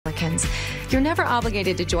Americans. You're never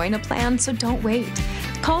obligated to join a plan, so don't wait.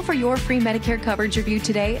 Call for your free Medicare coverage review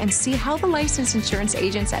today and see how the licensed insurance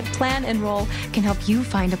agents at Plan Enroll can help you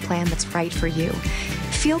find a plan that's right for you.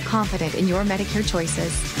 Feel confident in your Medicare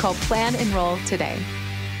choices. Call Plan Enroll today.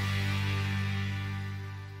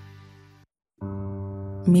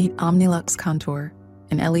 Meet Omnilux Contour,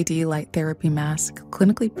 an LED light therapy mask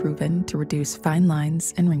clinically proven to reduce fine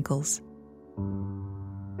lines and wrinkles.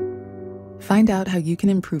 Find out how you can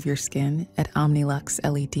improve your skin at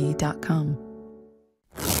OmniluxLED.com.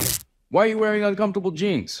 Why are you wearing uncomfortable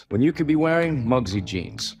jeans when you could be wearing Muggsy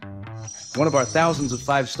jeans? One of our thousands of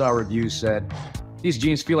 5-star reviews said, "These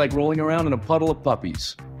jeans feel like rolling around in a puddle of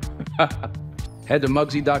puppies." Head to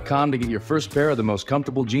Muggsy.com to get your first pair of the most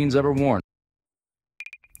comfortable jeans ever worn.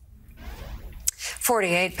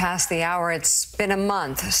 48 past the hour. It's been a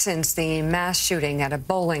month since the mass shooting at a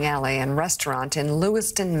bowling alley and restaurant in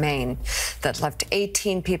Lewiston, Maine, that left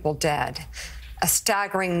 18 people dead. A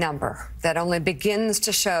staggering number that only begins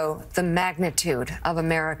to show the magnitude of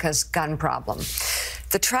America's gun problem.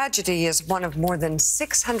 The tragedy is one of more than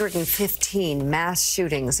 615 mass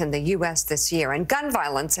shootings in the U.S. this year, and gun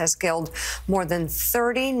violence has killed more than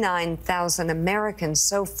 39,000 Americans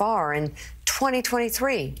so far in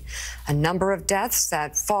 2023, a number of deaths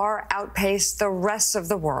that far outpace the rest of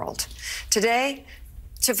the world. Today,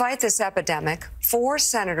 to fight this epidemic, 4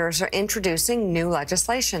 senators are introducing new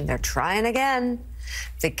legislation. They're trying again.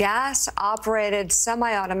 The Gas-Operated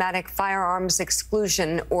Semi-Automatic Firearms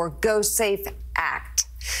Exclusion, or GOSAFE Act.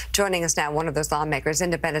 Joining us now, one of those lawmakers,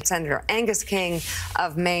 Independent Senator Angus King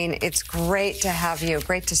of Maine. It's great to have you.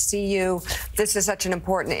 Great to see you. This is such an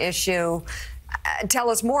important issue. Tell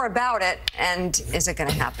us more about it, and is it going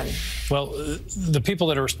to happen? Well, the people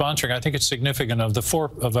that are sponsoring, I think it's significant.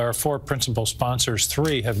 Of our 4 principal sponsors,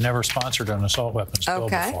 3 have never sponsored an assault weapons bill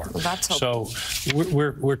before. Well, that's hopeful. So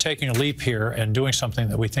we're taking a leap here and doing something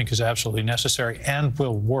that we think is absolutely necessary and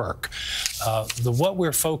will work. What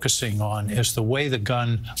we're focusing on is the way the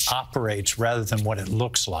gun operates rather than what it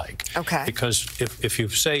looks like. Okay. Because if you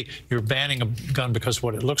say you're banning a gun because of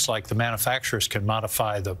what it looks like, the manufacturers can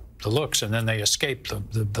modify the looks, and then they escape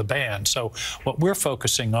the ban. So what we're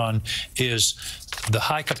focusing on is the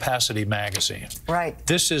high-capacity magazine. Right.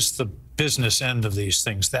 This is the business end of these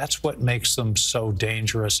things. That's what makes them so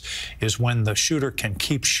dangerous, is when the shooter can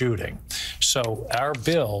keep shooting. So our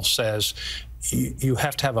bill says you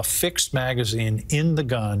have to have a fixed magazine in the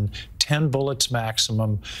gun, 10 bullets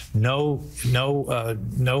maximum, no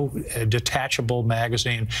detachable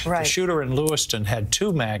magazine. Right. The shooter in Lewiston had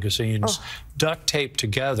 2 magazines duct taped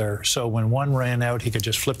together, so when one ran out, he could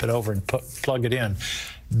just flip it over and plug it in.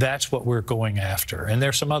 That's what we're going after. And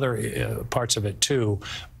there's some other parts of it too,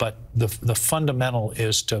 but the fundamental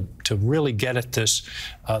is to really get at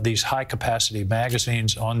these high-capacity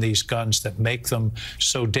magazines on these guns that make them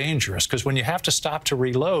so dangerous. Because when you have to stop to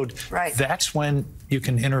reload, right, that's when you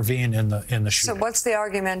can intervene in the shooting. So what's the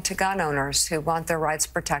argument to gun owners who want their rights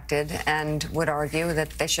protected and would argue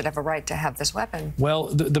that they should have a right to have this weapon? Well,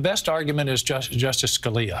 the best argument is Justice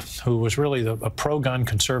Scalia, who was really a pro-gun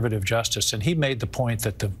conservative justice, and he made the point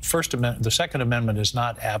that the Second Amendment is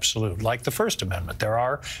not absolute. Like the First Amendment, there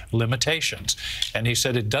are limitations. And he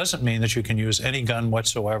said it doesn't mean that you can use any gun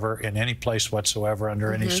whatsoever in any place whatsoever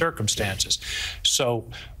under any circumstances. So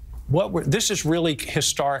this is really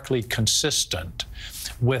historically consistent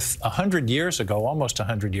with 100 years ago, almost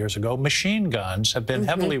 100 years ago. Machine guns have been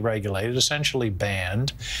heavily regulated, essentially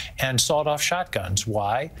banned, and sawed-off shotguns.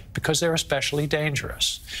 Why? Because they're especially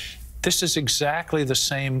dangerous. This is exactly the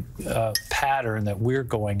same pattern that we're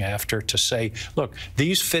going after, to say, look,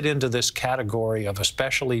 these fit into this category of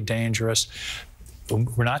especially dangerous.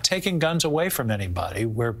 We're not taking guns away from anybody,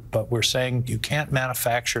 but we're saying you can't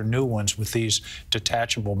manufacture new ones with these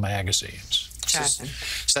detachable magazines.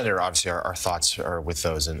 Senator, obviously our thoughts are with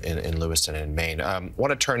those in Lewiston and in Maine. I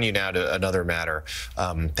want to turn you now to another matter.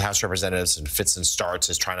 The House of Representatives in fits and starts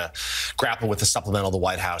is trying to grapple with the supplemental the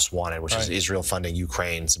White House wanted, which is Israel funding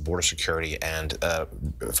Ukraine's border security and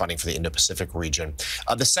funding for the Indo-Pacific region.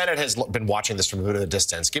 The Senate has been watching this from a bit of a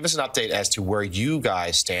distance. Give us an update as to where you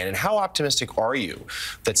guys stand, and how optimistic are you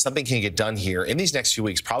that something can get done here in these next few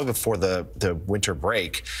weeks, probably before the winter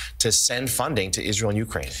break, to send funding to Israel and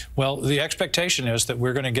Ukraine? Well, the expectation expectation is that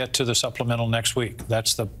we're going to get to the supplemental next week.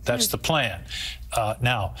 That's the plan.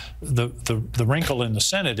 Now, the wrinkle in the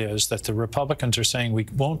Senate is that the Republicans are saying we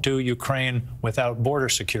won't do Ukraine without border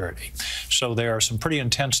security. So there are some pretty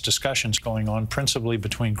intense discussions going on, principally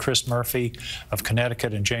between Chris Murphy of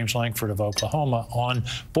Connecticut and James Lankford of Oklahoma on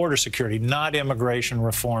border security, not immigration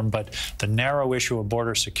reform, but the narrow issue of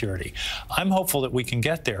border security. I'm hopeful that we can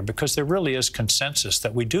get there because there really is consensus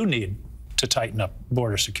that we do need to tighten up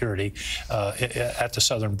border security at the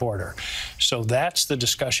southern border. So that's the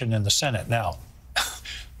discussion in the Senate. Now,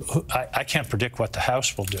 I can't predict what the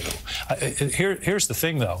House will do. Here's the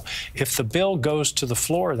thing, though. If the bill goes to the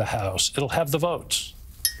floor of the House, it'll have the votes.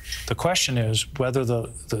 The question is whether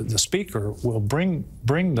the Speaker will bring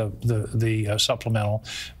the supplemental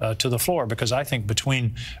to the floor, because I think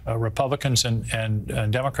between Republicans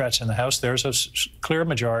and Democrats in the House, there's a clear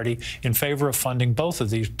majority in favor of funding both of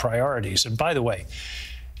these priorities. And by the way,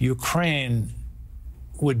 Ukraine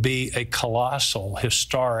would be a colossal,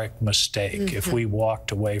 historic mistake if we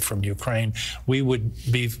walked away from Ukraine. We would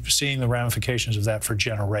be seeing the ramifications of that for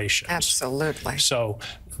generations. Absolutely. So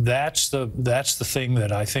that's the thing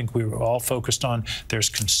that I think we were all focused on. There's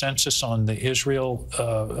consensus on the Israel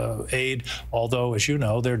aid, although, as you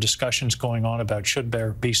know, there are discussions going on about should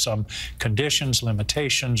there be some conditions,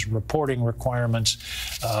 limitations, reporting requirements.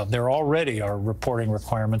 There already are reporting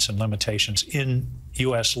requirements and limitations in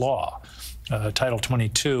U.S. law. Title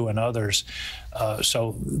 22 and others.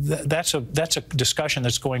 So that's a discussion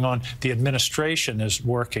that's going on. The administration is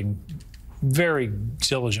working very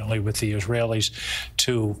diligently with the Israelis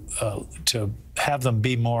to have them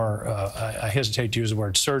be more, I hesitate to use the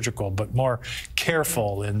word surgical, but more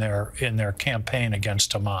careful in their campaign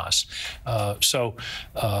against Hamas.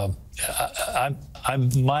 I'm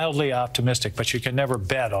mildly optimistic, but you can never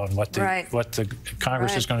bet on what the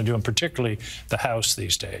Congress is going to do, and particularly the House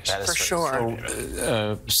these days. That is for sure.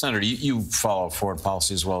 So, Senator, you follow foreign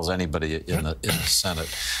policy as well as anybody in the Senate.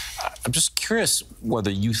 I'm just curious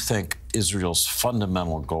whether you think Israel's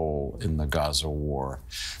fundamental goal in the Gaza war,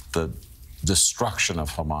 the destruction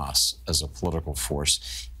of Hamas as a political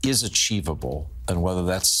force, is achievable, and whether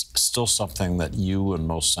that's still something that you and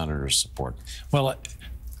most senators support. Well,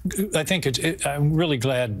 I think I'm really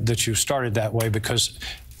glad that you started that way, because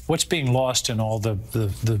what's being lost in all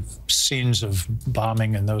the scenes of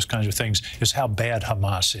bombing and those kinds of things is how bad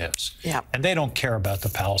Hamas is. Yeah. And they don't care about the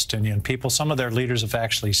Palestinian people. Some of their leaders have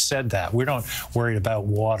actually said that. We're not worried about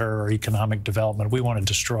water or economic development. We want to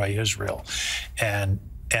destroy Israel. And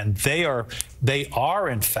they are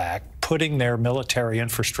in fact putting their military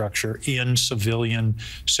infrastructure in civilian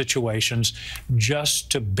situations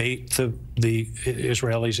just to bait the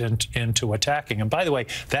Israelis into attacking. And by the way,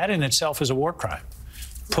 that in itself is a war crime.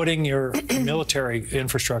 Putting your military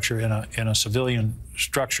infrastructure in a civilian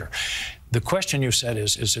structure. The question you said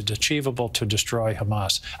is it achievable to destroy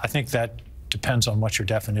Hamas? I think that depends on what your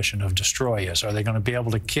definition of destroy is. Are they going to be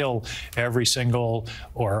able to kill every single,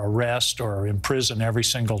 or arrest or imprison every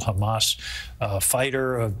single Hamas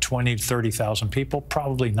fighter of 20 to 30,000 people?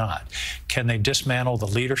 Probably not. Can they dismantle the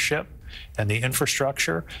leadership and the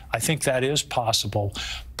infrastructure? I think that is possible,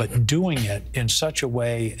 but doing it in such a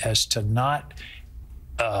way as to not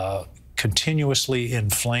continuously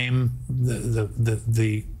inflame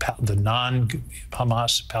the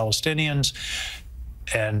non-Hamas Palestinians.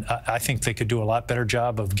 And I think they could do a lot better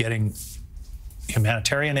job of getting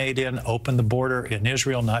humanitarian aid in, open the border in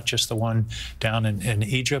Israel, not just the one down in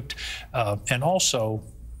Egypt, and also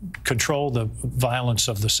control the violence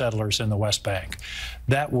of the settlers in the West Bank.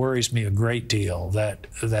 That worries me a great deal, that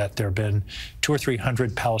there have been 200 or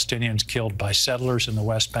 300 Palestinians killed by settlers in the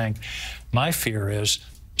West Bank. My fear is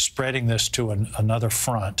spreading this to another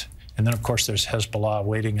front. And then, of course, there's Hezbollah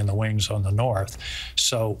waiting in the wings on the north.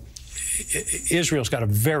 So Israel's got a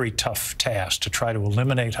very tough task to try to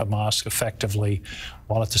eliminate Hamas effectively,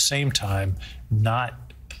 while at the same time not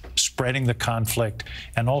spreading the conflict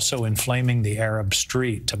and also inflaming the Arab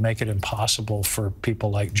street to make it impossible for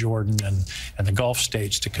people like Jordan and the Gulf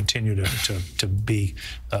states to continue to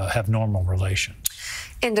have normal relations.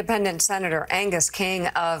 Independent Senator Angus King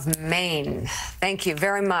of Maine, thank you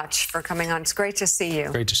very much for coming on. It's great to see you.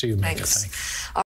 Great to see you, Mika. Thanks. Thanks.